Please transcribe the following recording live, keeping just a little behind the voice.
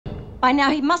By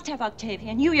now he must have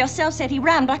Octavian. You yourself said he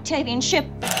rammed Octavian's ship.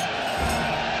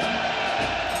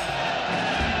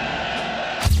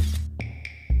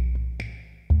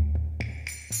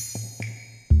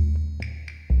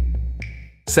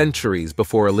 Centuries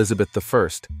before Elizabeth I,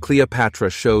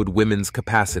 Cleopatra showed women's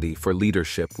capacity for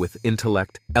leadership with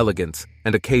intellect, elegance,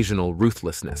 and occasional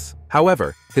ruthlessness.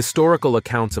 However, historical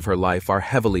accounts of her life are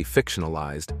heavily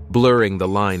fictionalized, blurring the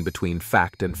line between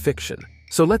fact and fiction.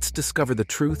 So let's discover the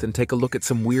truth and take a look at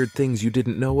some weird things you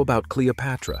didn't know about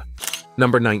Cleopatra.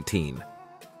 Number 19.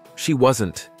 She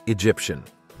wasn't Egyptian.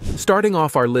 Starting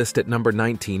off our list at number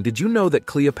 19, did you know that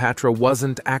Cleopatra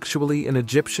wasn't actually an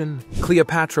Egyptian?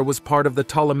 Cleopatra was part of the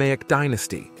Ptolemaic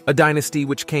dynasty, a dynasty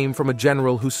which came from a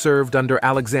general who served under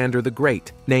Alexander the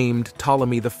Great, named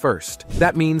Ptolemy I.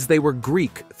 That means they were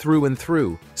Greek through and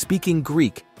through, speaking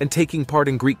Greek and taking part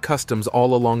in Greek customs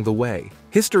all along the way.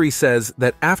 History says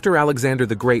that after Alexander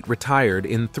the Great retired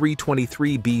in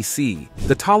 323 BC,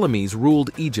 the Ptolemies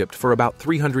ruled Egypt for about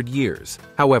 300 years.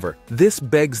 However, this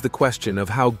begs the question of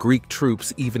how Greek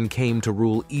troops even came to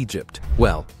rule Egypt.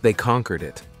 Well, they conquered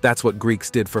it. That's what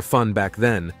Greeks did for fun back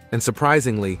then, and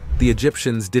surprisingly, the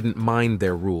Egyptians didn't mind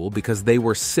their rule because they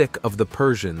were sick of the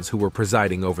Persians who were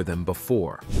presiding over them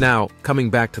before. Now, coming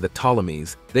back to the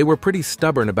Ptolemies, they were pretty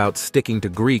stubborn about sticking to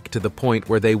Greek to the point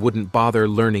where they wouldn't bother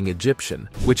learning Egyptian,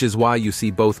 which is why you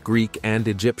see both Greek and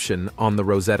Egyptian on the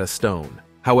Rosetta Stone.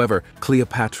 However,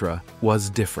 Cleopatra was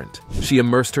different. She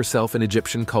immersed herself in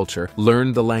Egyptian culture,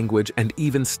 learned the language, and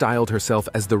even styled herself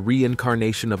as the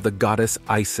reincarnation of the goddess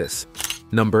Isis.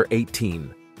 Number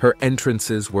 18. Her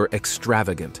entrances were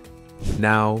extravagant.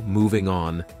 Now, moving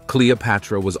on,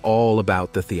 Cleopatra was all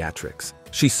about the theatrics.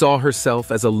 She saw herself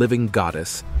as a living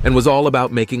goddess and was all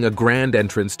about making a grand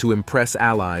entrance to impress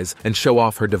allies and show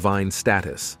off her divine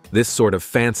status. This sort of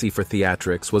fancy for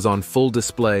theatrics was on full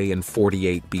display in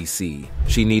 48 BC.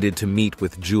 She needed to meet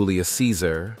with Julius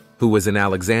Caesar, who was in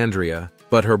Alexandria,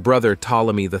 but her brother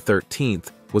Ptolemy XIII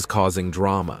was causing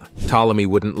drama. Ptolemy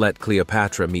wouldn't let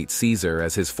Cleopatra meet Caesar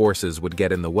as his forces would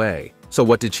get in the way. So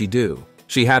what did she do?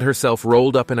 She had herself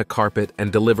rolled up in a carpet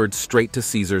and delivered straight to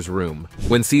Caesar's room.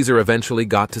 When Caesar eventually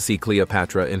got to see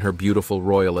Cleopatra in her beautiful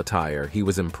royal attire, he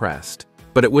was impressed.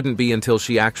 But it wouldn't be until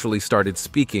she actually started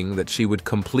speaking that she would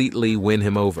completely win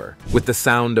him over. With the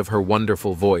sound of her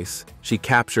wonderful voice, she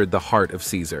captured the heart of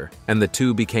Caesar, and the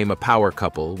two became a power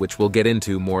couple, which we'll get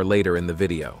into more later in the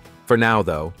video. For now,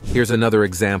 though, here's another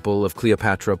example of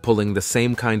Cleopatra pulling the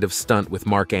same kind of stunt with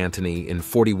Mark Antony in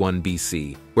 41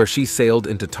 BC, where she sailed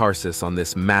into Tarsus on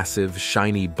this massive,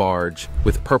 shiny barge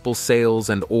with purple sails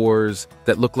and oars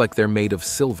that look like they're made of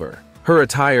silver. Her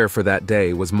attire for that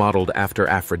day was modeled after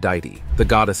Aphrodite, the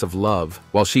goddess of love,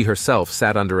 while she herself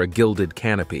sat under a gilded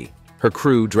canopy. Her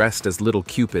crew, dressed as little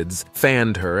cupids,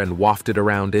 fanned her and wafted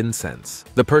around incense.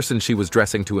 The person she was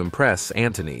dressing to impress,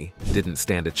 Antony, didn't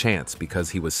stand a chance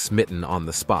because he was smitten on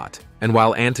the spot. And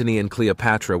while Antony and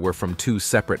Cleopatra were from two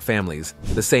separate families,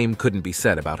 the same couldn't be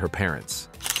said about her parents.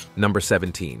 Number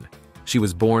 17. She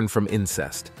was born from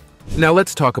incest. Now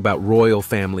let's talk about royal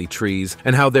family trees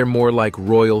and how they're more like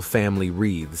royal family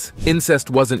wreaths.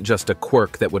 Incest wasn't just a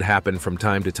quirk that would happen from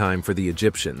time to time for the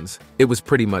Egyptians. It was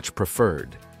pretty much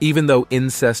preferred. Even though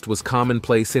incest was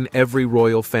commonplace in every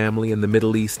royal family in the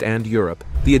Middle East and Europe,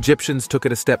 the Egyptians took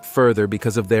it a step further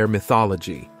because of their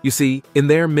mythology. You see, in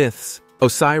their myths,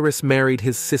 Osiris married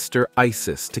his sister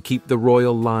Isis to keep the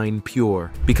royal line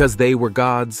pure. Because they were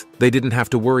gods, they didn't have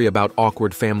to worry about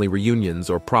awkward family reunions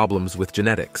or problems with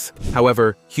genetics.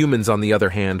 However, humans, on the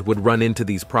other hand, would run into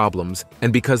these problems,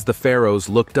 and because the pharaohs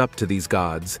looked up to these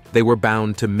gods, they were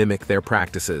bound to mimic their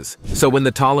practices. So when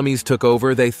the Ptolemies took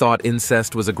over, they thought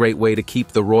incest was a great way to keep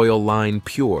the royal line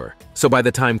pure. So by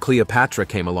the time Cleopatra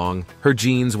came along, her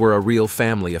genes were a real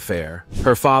family affair.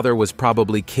 Her father was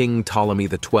probably King Ptolemy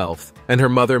XII, and her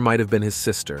mother might have been his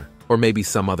sister, or maybe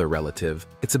some other relative.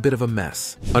 It's a bit of a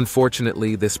mess.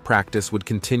 Unfortunately, this practice would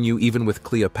continue even with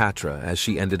Cleopatra, as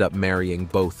she ended up marrying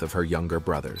both of her younger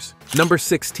brothers. Number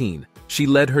 16. She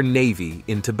led her navy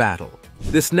into battle.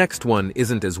 This next one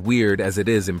isn't as weird as it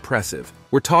is impressive.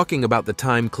 We're talking about the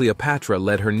time Cleopatra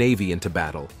led her navy into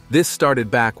battle. This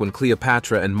started back when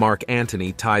Cleopatra and Mark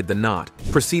Antony tied the knot,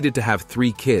 proceeded to have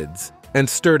 3 kids, and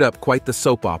stirred up quite the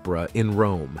soap opera in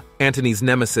Rome. Antony's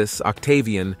nemesis,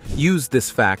 Octavian, used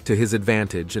this fact to his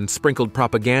advantage and sprinkled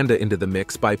propaganda into the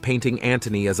mix by painting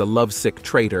Antony as a lovesick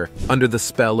traitor under the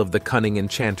spell of the cunning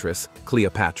enchantress,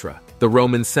 Cleopatra. The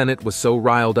Roman Senate was so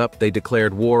riled up they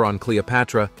declared war on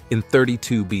Cleopatra in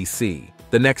 32 BC.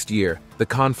 The next year, the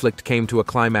conflict came to a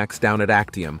climax down at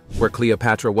Actium, where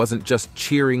Cleopatra wasn't just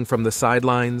cheering from the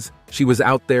sidelines, she was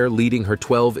out there leading her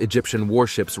 12 Egyptian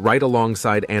warships right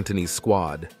alongside Antony's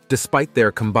squad. Despite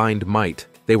their combined might,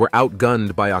 they were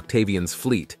outgunned by Octavian's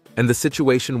fleet, and the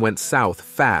situation went south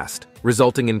fast,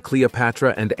 resulting in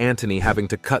Cleopatra and Antony having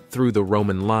to cut through the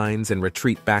Roman lines and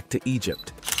retreat back to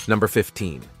Egypt. Number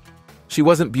 15. She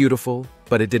wasn't beautiful,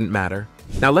 but it didn't matter.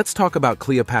 Now let's talk about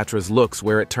Cleopatra's looks,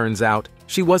 where it turns out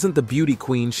she wasn't the beauty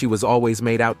queen she was always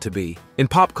made out to be. In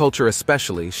pop culture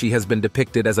especially, she has been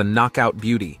depicted as a knockout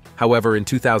beauty. However, in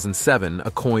 2007,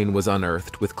 a coin was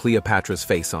unearthed with Cleopatra's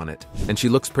face on it, and she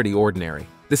looks pretty ordinary.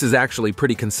 This is actually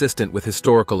pretty consistent with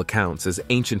historical accounts, as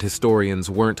ancient historians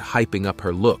weren't hyping up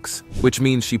her looks, which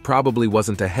means she probably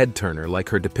wasn't a head-turner like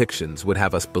her depictions would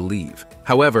have us believe.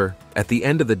 However, at the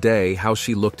end of the day, how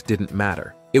she looked didn't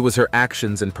matter. It was her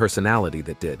actions and personality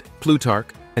that did.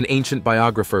 Plutarch, an ancient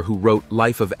biographer who wrote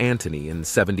Life of Antony in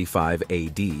 75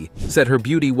 AD, said her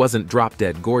beauty wasn't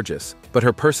drop-dead gorgeous, but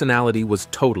her personality was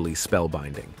totally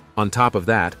spellbinding. On top of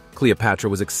that, Cleopatra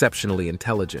was exceptionally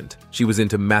intelligent. She was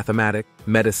into mathematics,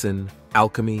 medicine,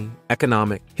 alchemy,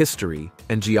 economic, history,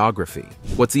 and geography.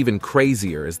 What's even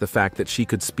crazier is the fact that she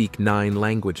could speak 9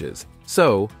 languages.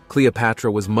 So,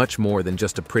 Cleopatra was much more than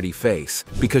just a pretty face,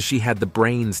 because she had the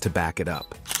brains to back it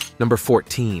up. Number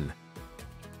 14.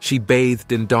 She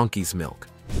bathed in donkey's milk.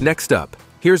 Next up,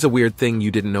 here's a weird thing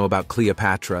you didn't know about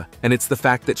Cleopatra, and it's the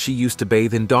fact that she used to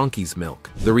bathe in donkey's milk.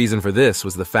 The reason for this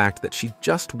was the fact that she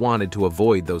just wanted to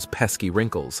avoid those pesky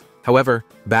wrinkles. However,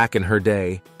 back in her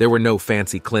day, there were no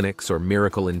fancy clinics or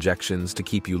miracle injections to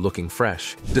keep you looking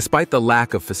fresh. Despite the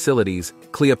lack of facilities,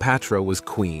 Cleopatra was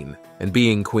queen. And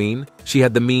being queen, she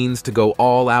had the means to go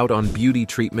all out on beauty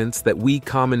treatments that we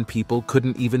common people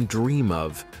couldn't even dream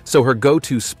of. So her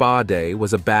go-to spa day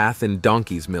was a bath in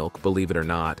donkey's milk, believe it or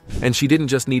not. And she didn't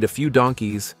just need a few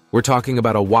donkeys, we're talking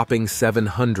about a whopping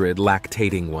 700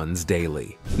 lactating ones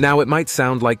daily. Now, it might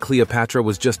sound like Cleopatra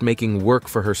was just making work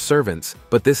for her servants,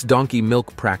 but this donkey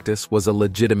milk practice was a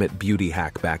legitimate beauty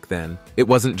hack back then. It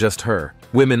wasn't just her.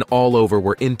 Women all over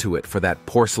were into it for that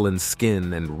porcelain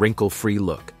skin and wrinkle-free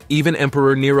look. Even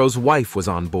Emperor Nero's wife was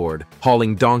on board,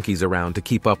 hauling donkeys around to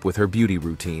keep up with her beauty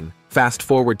routine. Fast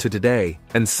forward to today,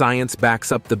 and science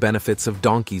backs up the benefits of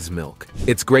donkey's milk.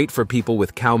 It's great for people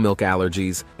with cow milk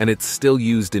allergies, and it's still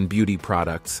used in beauty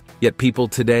products. Yet people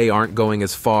today aren't going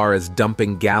as far as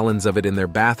dumping gallons of it in their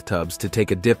bathtubs to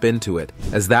take a dip into it,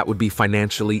 as that would be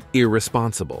financially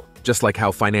irresponsible. Just like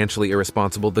how financially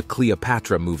irresponsible the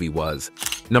Cleopatra movie was.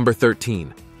 Number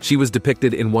 13. She was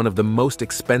depicted in one of the most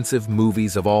expensive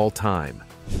movies of all time.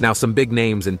 Now, some big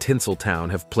names in Tinseltown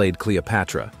have played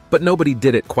Cleopatra, but nobody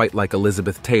did it quite like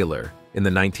Elizabeth Taylor in the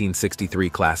 1963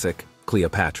 classic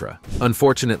Cleopatra.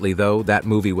 Unfortunately, though, that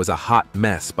movie was a hot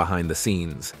mess behind the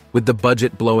scenes, with the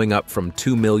budget blowing up from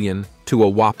 $2 million to a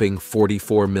whopping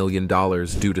 $44 million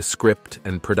due to script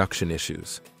and production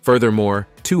issues. Furthermore,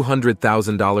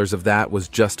 $200,000 of that was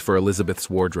just for Elizabeth's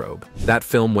wardrobe. That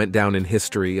film went down in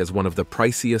history as one of the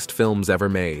priciest films ever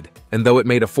made. And though it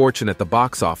made a fortune at the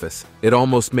box office, it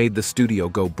almost made the studio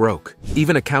go broke.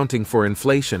 Even accounting for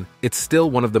inflation, it's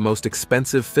still one of the most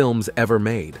expensive films ever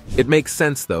made. It makes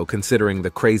sense though, considering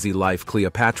the crazy life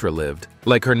Cleopatra lived,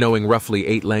 like her knowing roughly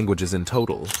 8 languages in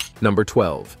total. Number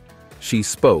 12. She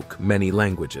spoke many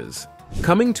languages.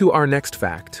 Coming to our next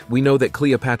fact, we know that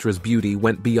Cleopatra's beauty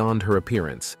went beyond her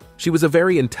appearance. She was a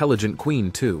very intelligent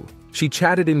queen too. She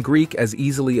chatted in Greek as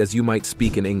easily as you might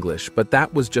speak in English, but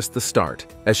that was just the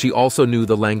start, as she also knew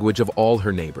the language of all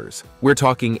her neighbors. We're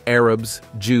talking Arabs,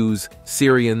 Jews,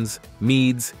 Syrians,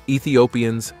 Medes,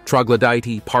 Ethiopians,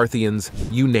 Troglodyte, Parthians,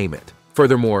 you name it.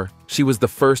 Furthermore, she was the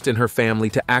first in her family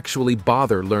to actually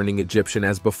bother learning Egyptian,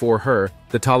 as before her,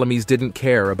 the Ptolemies didn't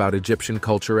care about Egyptian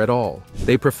culture at all.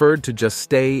 They preferred to just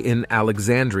stay in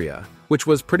Alexandria, which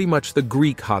was pretty much the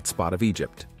Greek hotspot of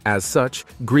Egypt. As such,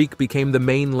 Greek became the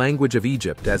main language of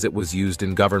Egypt as it was used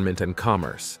in government and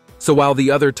commerce. So while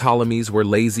the other Ptolemies were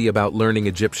lazy about learning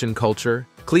Egyptian culture,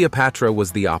 Cleopatra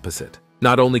was the opposite.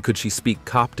 Not only could she speak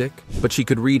Coptic, but she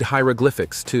could read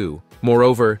hieroglyphics too.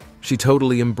 Moreover, she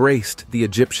totally embraced the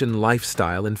Egyptian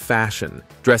lifestyle and fashion,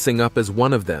 dressing up as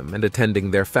one of them and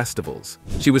attending their festivals.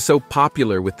 She was so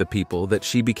popular with the people that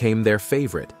she became their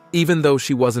favorite. Even though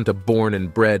she wasn't a born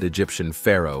and bred Egyptian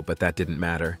pharaoh, but that didn't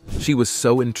matter. She was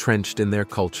so entrenched in their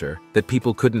culture that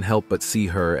people couldn't help but see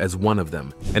her as one of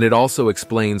them. And it also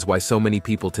explains why so many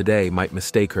people today might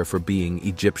mistake her for being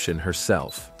Egyptian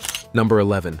herself. Number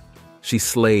 11. She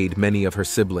slayed many of her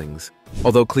siblings.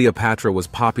 Although Cleopatra was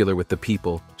popular with the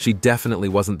people, she definitely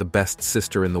wasn't the best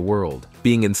sister in the world,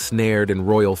 being ensnared in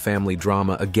royal family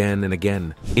drama again and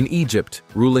again. In Egypt,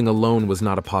 ruling alone was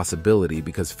not a possibility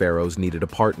because pharaohs needed a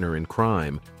partner in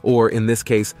crime, or in this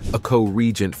case, a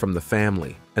co-regent from the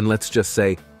family. And let's just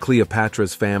say,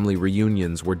 Cleopatra's family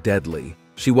reunions were deadly.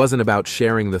 She wasn't about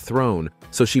sharing the throne,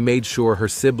 so she made sure her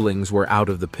siblings were out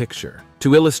of the picture.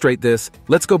 To illustrate this,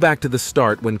 let's go back to the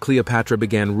start when Cleopatra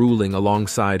began ruling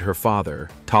alongside her father,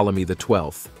 Ptolemy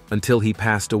XII, until he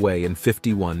passed away in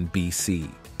 51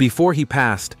 BC. Before he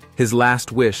passed, his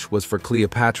last wish was for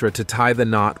Cleopatra to tie the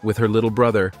knot with her little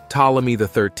brother, Ptolemy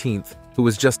XIII, who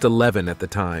was just 11 at the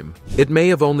time. It may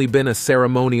have only been a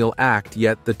ceremonial act,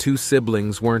 yet the two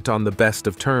siblings weren't on the best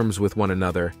of terms with one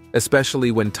another, especially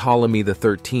when Ptolemy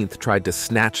XIII tried to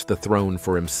snatch the throne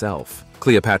for himself.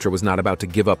 Cleopatra was not about to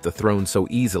give up the throne so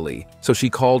easily, so she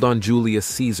called on Julius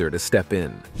Caesar to step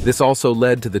in. This also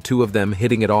led to the two of them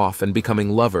hitting it off and becoming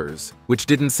lovers, which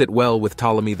didn't sit well with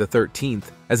Ptolemy XIII,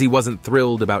 as he wasn't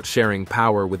thrilled about sharing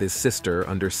power with his sister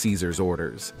under Caesar's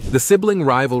orders. The sibling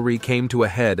rivalry came to a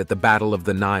head at the Battle of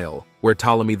the Nile, where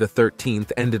Ptolemy XIII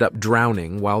ended up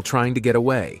drowning while trying to get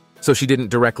away. So she didn't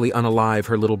directly unalive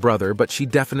her little brother, but she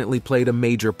definitely played a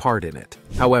major part in it.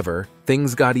 However,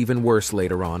 things got even worse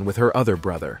later on with her other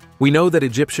brother. We know that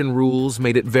Egyptian rules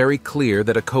made it very clear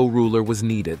that a co-ruler was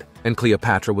needed, and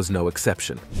Cleopatra was no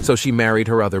exception. So she married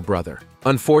her other brother.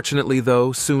 Unfortunately,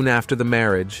 though, soon after the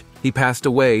marriage, he passed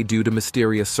away due to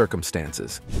mysterious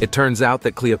circumstances. It turns out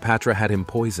that Cleopatra had him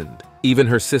poisoned. Even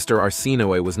her sister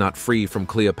Arsinoe was not free from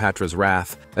Cleopatra's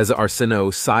wrath, as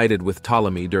Arsinoe sided with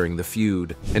Ptolemy during the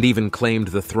feud, and even claimed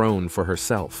the throne for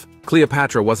herself.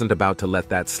 Cleopatra wasn't about to let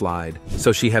that slide,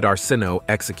 so she had Arsinoe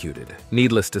executed.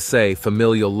 Needless to say,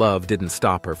 familial love didn't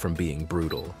stop her from being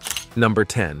brutal. Number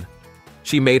 10.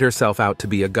 She made herself out to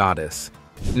be a goddess.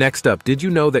 Next up, did you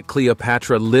know that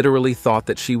Cleopatra literally thought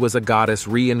that she was a goddess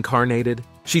reincarnated?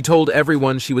 She told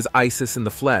everyone she was Isis in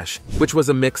the flesh, which was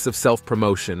a mix of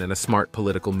self-promotion and a smart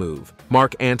political move.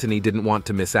 Mark Antony didn't want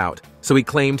to miss out, so he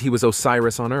claimed he was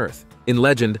Osiris on Earth. In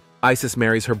legend, Isis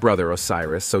marries her brother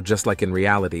Osiris, so just like in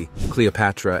reality,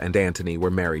 Cleopatra and Antony were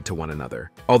married to one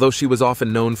another. Although she was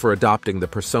often known for adopting the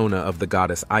persona of the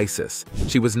goddess Isis,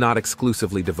 she was not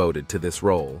exclusively devoted to this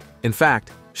role. In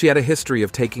fact, she had a history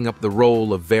of taking up the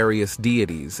role of various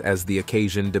deities as the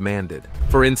occasion demanded.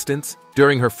 For instance,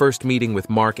 during her first meeting with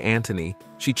Mark Antony,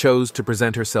 she chose to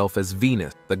present herself as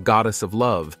Venus, the goddess of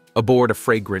love, aboard a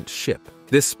fragrant ship.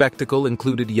 This spectacle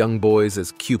included young boys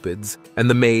as cupids and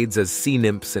the maids as sea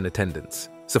nymphs in attendance.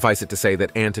 Suffice it to say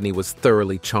that Antony was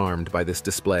thoroughly charmed by this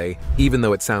display, even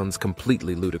though it sounds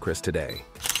completely ludicrous today.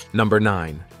 Number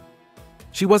 9.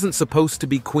 She wasn't supposed to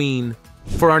be queen.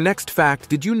 For our next fact,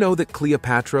 did you know that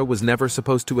Cleopatra was never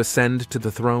supposed to ascend to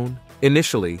the throne?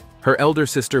 Initially, her elder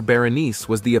sister Berenice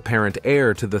was the apparent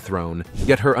heir to the throne,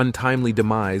 yet her untimely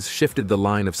demise shifted the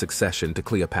line of succession to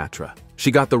Cleopatra.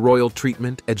 She got the royal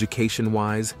treatment,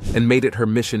 education-wise, and made it her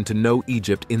mission to know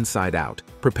Egypt inside out,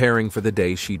 preparing for the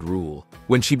day she'd rule.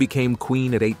 When she became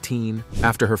queen at 18,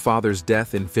 after her father's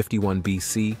death in 51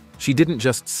 BC, she didn't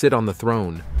just sit on the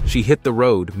throne, she hit the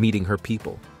road meeting her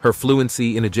people. Her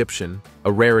fluency in Egyptian,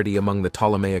 a rarity among the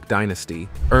Ptolemaic dynasty,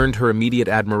 earned her immediate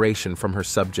admiration from her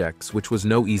subjects, which was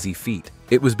no easy feat.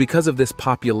 It was because of this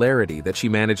popularity that she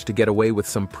managed to get away with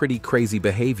some pretty crazy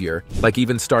behavior, like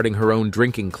even starting her own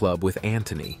drinking club with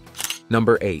Antony.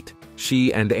 Number 8.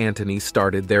 She and Antony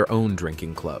started their own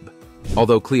drinking club.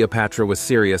 Although Cleopatra was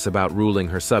serious about ruling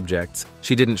her subjects,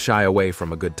 she didn't shy away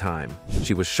from a good time.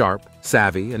 She was sharp,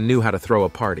 savvy, and knew how to throw a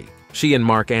party. She and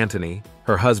Mark Antony,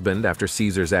 her husband after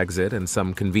Caesar's exit and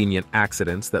some convenient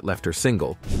accidents that left her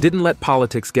single, didn't let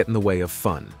politics get in the way of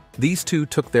fun. These two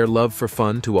took their love for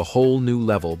fun to a whole new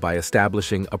level by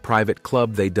establishing a private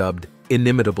club they dubbed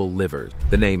Inimitable Livers.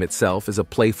 The name itself is a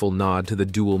playful nod to the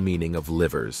dual meaning of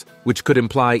livers, which could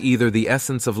imply either the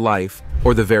essence of life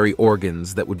or the very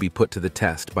organs that would be put to the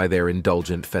test by their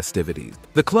indulgent festivities.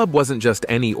 The club wasn't just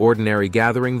any ordinary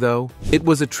gathering, though. It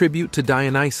was a tribute to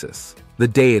Dionysus, the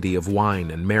deity of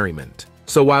wine and merriment.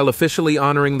 So while officially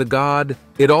honoring the god,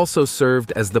 it also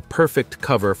served as the perfect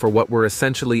cover for what were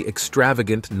essentially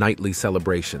extravagant nightly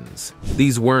celebrations.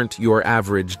 These weren't your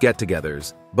average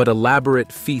get-togethers, but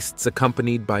elaborate feasts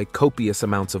accompanied by copious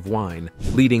amounts of wine,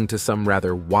 leading to some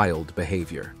rather wild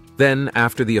behavior. Then,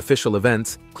 after the official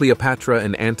events, Cleopatra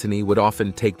and Antony would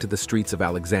often take to the streets of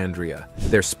Alexandria,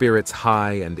 their spirits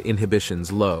high and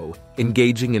inhibitions low,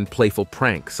 engaging in playful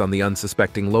pranks on the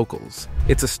unsuspecting locals.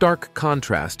 It's a stark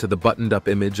contrast to the buttoned-up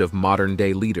image of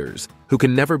modern-day leaders, who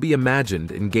can never be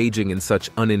imagined engaging in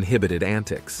such uninhibited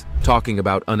antics. Talking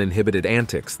about uninhibited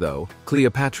antics, though,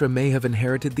 Cleopatra may have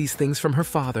inherited these things from her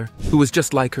father, who was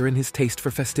just like her in his taste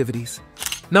for festivities.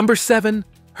 Number 7.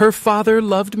 Her father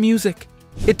loved music.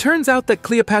 It turns out that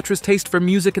Cleopatra's taste for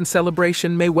music and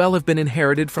celebration may well have been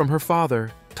inherited from her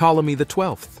father, Ptolemy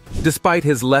XII. Despite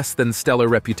his less-than-stellar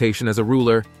reputation as a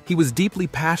ruler, he was deeply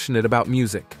passionate about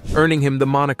music, earning him the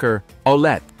moniker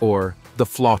Aulet, or the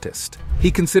flautist.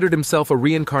 He considered himself a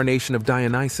reincarnation of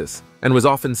Dionysus, and was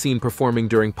often seen performing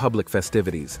during public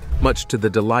festivities, much to the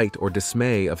delight or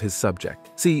dismay of his subject.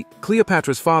 See,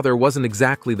 Cleopatra's father wasn't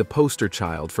exactly the poster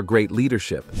child for great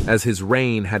leadership, as his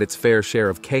reign had its fair share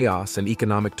of chaos and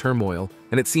economic turmoil,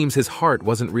 and it seems his heart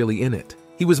wasn't really in it.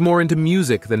 He was more into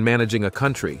music than managing a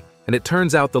country, and it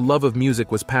turns out the love of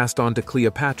music was passed on to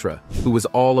Cleopatra, who was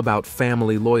all about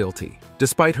family loyalty.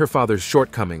 Despite her father's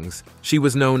shortcomings, she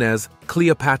was known as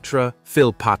Cleopatra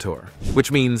Philpator,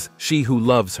 which means she who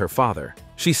loves her father.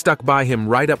 She stuck by him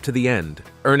right up to the end,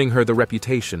 earning her the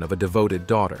reputation of a devoted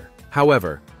daughter.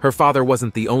 However, her father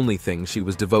wasn't the only thing she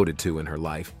was devoted to in her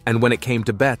life, and when it came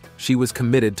to bet, she was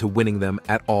committed to winning them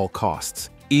at all costs,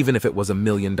 even if it was $1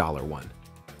 million one.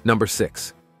 Number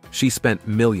 6. She spent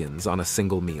millions on a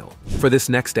single meal. For this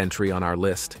next entry on our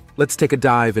list, let's take a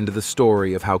dive into the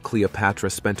story of how Cleopatra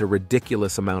spent a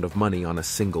ridiculous amount of money on a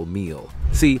single meal.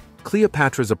 See,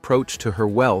 Cleopatra's approach to her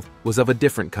wealth was of a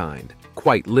different kind,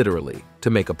 quite literally, to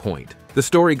make a point. The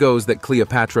story goes that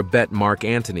Cleopatra bet Mark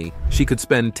Antony she could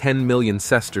spend 10 million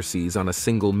sesterces on a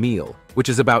single meal, which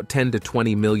is about $10 to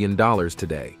 $20 million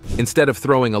today. Instead of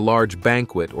throwing a large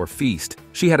banquet or feast,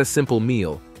 she had a simple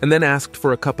meal, and then asked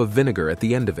for a cup of vinegar at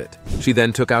the end of it. She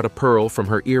then took out a pearl from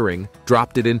her earring,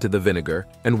 dropped it into the vinegar,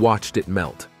 and watched it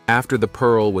melt. After the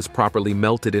pearl was properly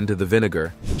melted into the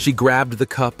vinegar, she grabbed the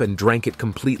cup and drank it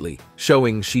completely,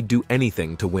 showing she'd do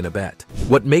anything to win a bet.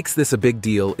 What makes this a big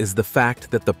deal is the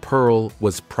fact that the pearl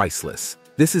was priceless.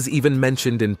 This is even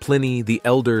mentioned in Pliny the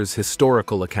Elder's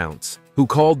historical accounts, who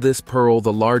called this pearl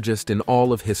the largest in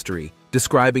all of history,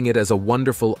 describing it as a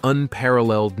wonderful,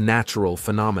 unparalleled natural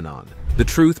phenomenon. The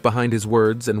truth behind his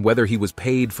words and whether he was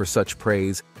paid for such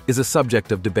praise is a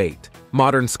subject of debate.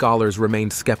 Modern scholars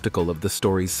remained skeptical of the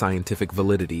story's scientific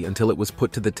validity until it was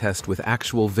put to the test with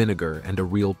actual vinegar and a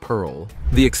real pearl.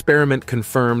 The experiment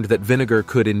confirmed that vinegar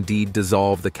could indeed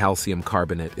dissolve the calcium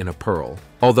carbonate in a pearl.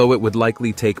 Although it would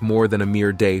likely take more than a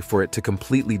mere day for it to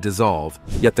completely dissolve,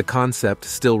 yet the concept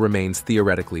still remains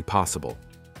theoretically possible.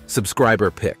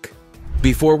 Subscriber pick.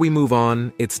 Before we move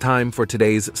on, it's time for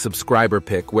today's subscriber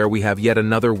pick, where we have yet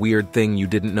another weird thing you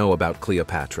didn't know about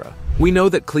Cleopatra. We know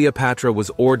that Cleopatra was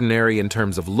ordinary in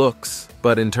terms of looks,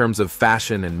 but in terms of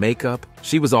fashion and makeup,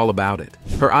 she was all about it.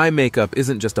 Her eye makeup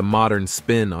isn't just a modern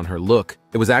spin on her look,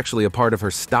 it was actually a part of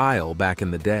her style back in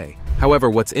the day. However,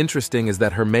 what's interesting is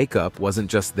that her makeup wasn't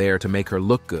just there to make her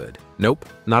look good. Nope,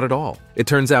 not at all. It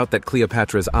turns out that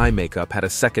Cleopatra's eye makeup had a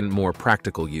second, more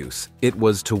practical use. It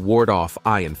was to ward off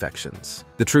eye infections.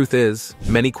 The truth is,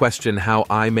 many question how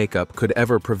eye makeup could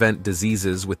ever prevent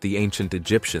diseases, with the ancient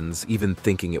Egyptians even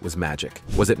thinking it was magic.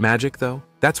 Was it magic, though?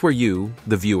 That's where you,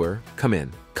 the viewer, come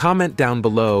in. Comment down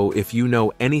below if you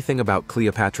know anything about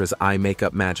Cleopatra's eye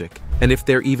makeup magic, and if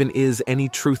there even is any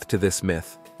truth to this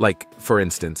myth. Like, for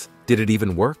instance, did it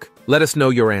even work? Let us know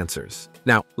your answers.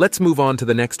 Now, let's move on to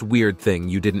the next weird thing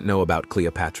you didn't know about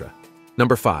Cleopatra.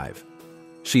 Number 5.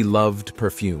 She loved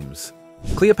perfumes.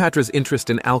 Cleopatra's interest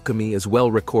in alchemy is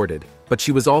well recorded, but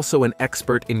she was also an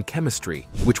expert in chemistry,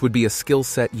 which would be a skill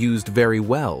set used very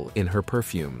well in her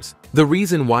perfumes. The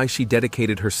reason why she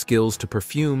dedicated her skills to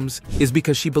perfumes is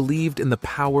because she believed in the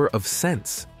power of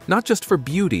scents, not just for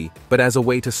beauty, but as a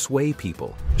way to sway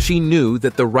people. She knew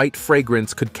that the right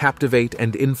fragrance could captivate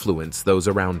and influence those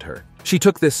around her. She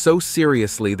took this so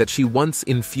seriously that she once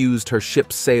infused her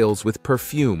ship's sails with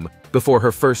perfume before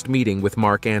her first meeting with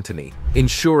Mark Antony,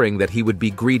 ensuring that he would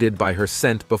be greeted by her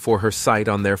scent before her sight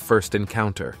on their first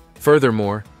encounter.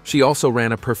 Furthermore, she also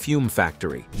ran a perfume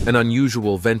factory, an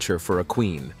unusual venture for a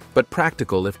queen, but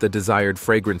practical if the desired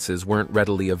fragrances weren't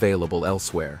readily available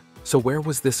elsewhere. So where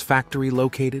was this factory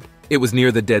located? It was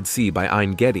near the Dead Sea by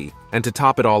Ein Gedi, and to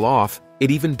top it all off,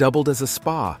 it even doubled as a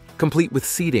spa, complete with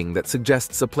seating that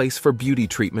suggests a place for beauty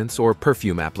treatments or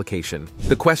perfume application.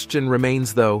 The question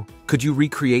remains though, could you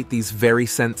recreate these very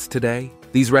scents today?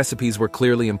 These recipes were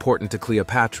clearly important to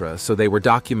Cleopatra, so they were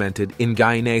documented in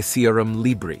Gynecerum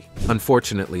Libri.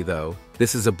 Unfortunately, though,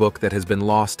 this is a book that has been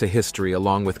lost to history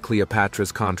along with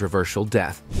Cleopatra's controversial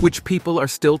death, which people are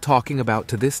still talking about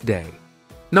to this day.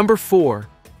 Number 4.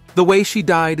 The way she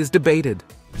died is debated.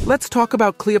 Let's talk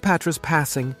about Cleopatra's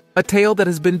passing, a tale that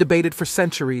has been debated for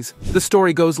centuries. The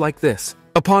story goes like this.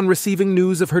 Upon receiving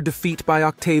news of her defeat by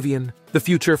Octavian, the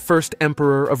future first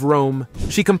emperor of Rome,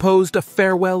 she composed a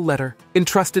farewell letter,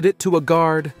 entrusted it to a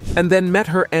guard, and then met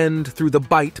her end through the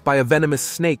bite by a venomous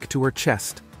snake to her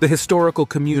chest. The historical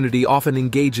community often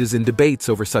engages in debates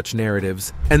over such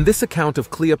narratives, and this account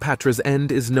of Cleopatra's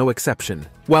end is no exception.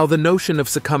 While the notion of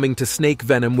succumbing to snake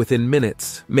venom within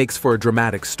minutes makes for a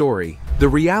dramatic story, the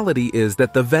reality is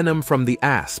that the venom from the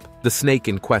asp, the snake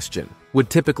in question, would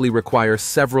typically require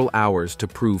several hours to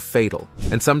prove fatal,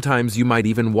 and sometimes you might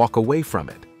even walk away from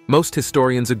it. Most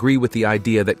historians agree with the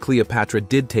idea that Cleopatra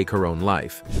did take her own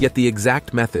life, yet the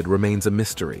exact method remains a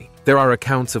mystery. There are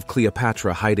accounts of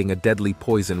Cleopatra hiding a deadly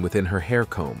poison within her hair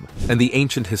comb, and the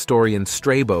ancient historian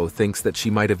Strabo thinks that she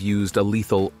might have used a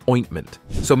lethal ointment.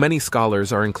 So many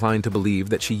scholars are inclined to believe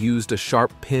that she used a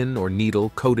sharp pin or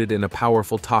needle coated in a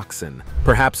powerful toxin,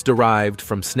 perhaps derived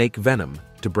from snake venom,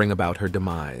 to bring about her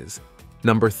demise.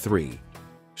 Number 3.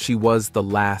 She was the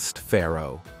last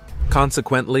pharaoh.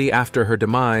 Consequently, after her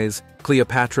demise,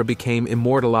 Cleopatra became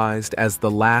immortalized as the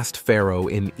last pharaoh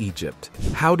in Egypt.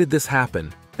 How did this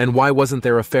happen, and why wasn't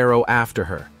there a pharaoh after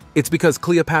her? It's because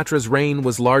Cleopatra's reign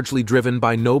was largely driven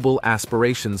by noble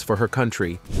aspirations for her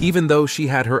country, even though she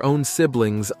had her own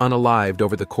siblings unalived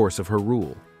over the course of her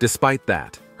rule. Despite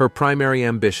that, her primary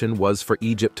ambition was for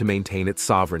Egypt to maintain its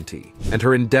sovereignty, and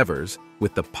her endeavors,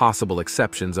 with the possible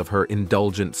exceptions of her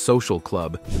indulgent social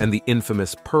club and the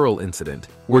infamous Pearl incident,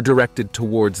 were directed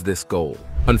towards this goal.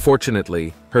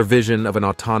 Unfortunately, her vision of an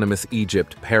autonomous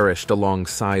Egypt perished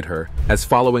alongside her, as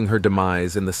following her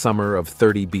demise in the summer of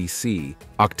 30 BC,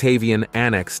 Octavian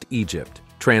annexed Egypt,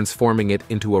 transforming it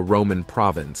into a Roman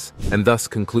province, and thus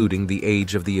concluding the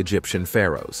age of the Egyptian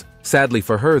pharaohs. Sadly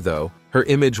for her, though, her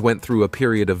image went through a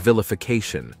period of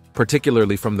vilification,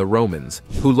 particularly from the Romans,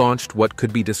 who launched what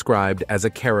could be described as a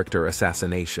character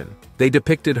assassination. They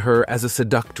depicted her as a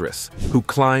seductress who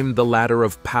climbed the ladder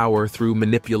of power through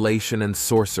manipulation and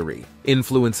sorcery,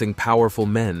 influencing powerful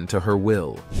men to her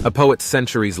will. A poet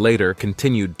centuries later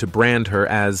continued to brand her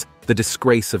as the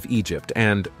disgrace of Egypt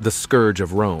and the scourge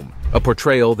of Rome, a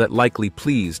portrayal that likely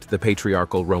pleased the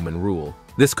patriarchal Roman rule.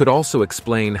 This could also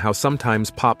explain how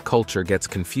sometimes pop culture gets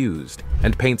confused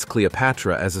and paints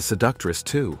Cleopatra as a seductress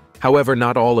too. However,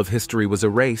 not all of history was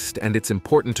erased, and it's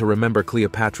important to remember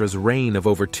Cleopatra's reign of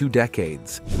over 2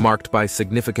 decades, marked by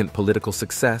significant political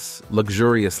success,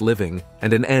 luxurious living,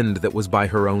 and an end that was by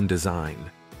her own design.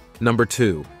 Number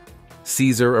 2.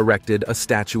 Caesar erected a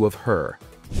statue of her.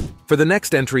 For the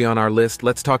next entry on our list,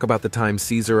 let's talk about the time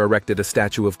Caesar erected a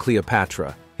statue of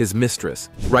Cleopatra, his mistress,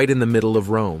 right in the middle of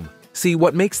Rome. See,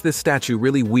 what makes this statue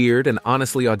really weird and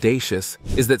honestly audacious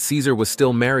is that Caesar was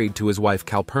still married to his wife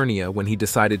Calpurnia when he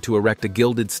decided to erect a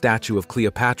gilded statue of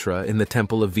Cleopatra in the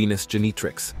temple of Venus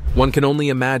Genitrix. One can only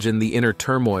imagine the inner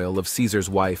turmoil of Caesar's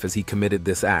wife as he committed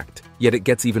this act, yet it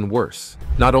gets even worse.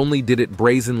 Not only did it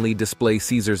brazenly display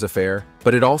Caesar's affair,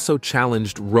 but it also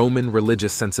challenged Roman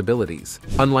religious sensibilities.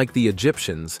 Unlike the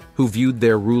Egyptians, who viewed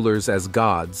their rulers as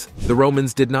gods, the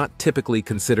Romans did not typically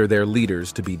consider their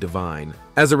leaders to be divine.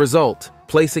 As a result,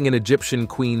 placing an Egyptian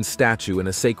queen's statue in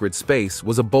a sacred space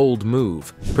was a bold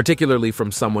move, particularly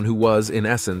from someone who was, in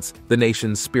essence, the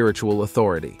nation's spiritual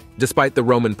authority. Despite the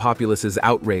Roman populace's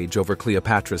outrage over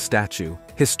Cleopatra's statue,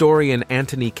 historian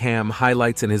Antony Cam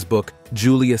highlights in his book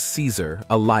Julius Caesar,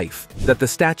 A Life, that the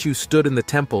statue stood in the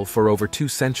temple for over 2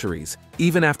 centuries,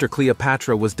 even after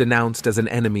Cleopatra was denounced as an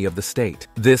enemy of the state.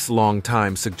 This long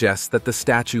time suggests that the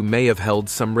statue may have held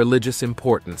some religious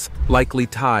importance, likely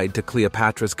tied to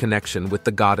Cleopatra's connection with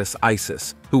the goddess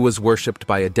Isis, who was worshipped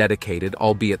by a dedicated,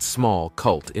 albeit small,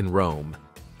 cult in Rome.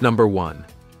 Number 1.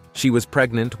 She was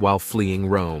pregnant while fleeing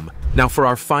Rome. Now for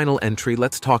our final entry,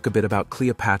 let's talk a bit about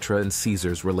Cleopatra and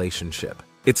Caesar's relationship.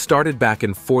 It started back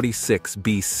in 46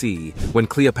 BC, when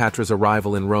Cleopatra's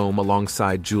arrival in Rome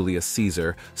alongside Julius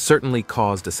Caesar certainly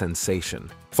caused a sensation.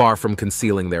 Far from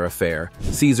concealing their affair,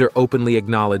 Caesar openly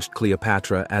acknowledged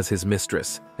Cleopatra as his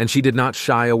mistress, and she did not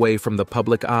shy away from the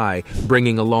public eye,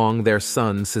 bringing along their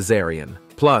son Caesarion.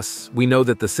 Plus, we know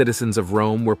that the citizens of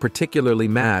Rome were particularly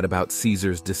mad about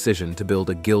Caesar's decision to build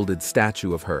a gilded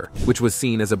statue of her, which was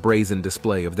seen as a brazen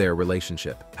display of their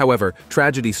relationship. However,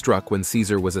 tragedy struck when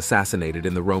Caesar was assassinated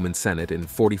in the Roman Senate in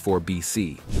 44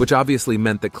 BC, which obviously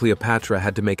meant that Cleopatra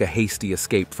had to make a hasty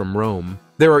escape from Rome.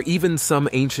 There are even some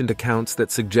ancient accounts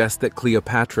that suggest that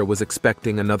Cleopatra was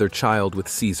expecting another child with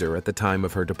Caesar at the time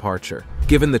of her departure.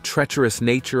 Given the treacherous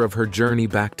nature of her journey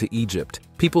back to Egypt,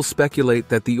 people speculate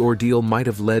that the ordeal might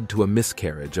have led to a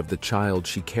miscarriage of the child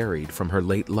she carried from her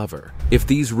late lover. If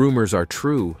these rumors are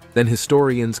true, then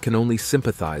historians can only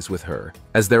sympathize with her,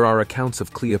 as there are accounts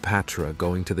of Cleopatra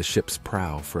going to the ship's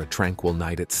prow for a tranquil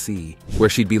night at sea, where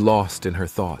she'd be lost in her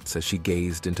thoughts as she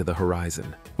gazed into the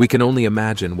horizon. We can only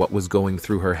imagine what was going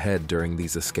through her head during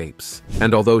these escapes.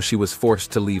 And although she was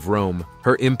forced to leave Rome,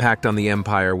 her impact on the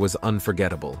empire was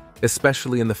unforgettable,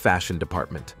 especially in the fashion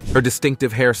department. Her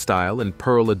distinctive hairstyle and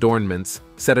pearl adornments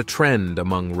set a trend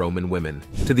among Roman women,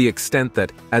 to the extent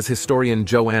that, as historian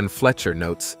Joanne Fletcher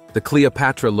notes, the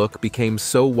Cleopatra look became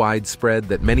so widespread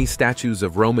that many statues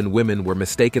of Roman women were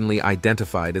mistakenly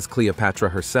identified as Cleopatra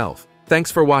herself.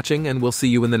 Thanks for watching, and we'll see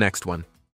you in the next one.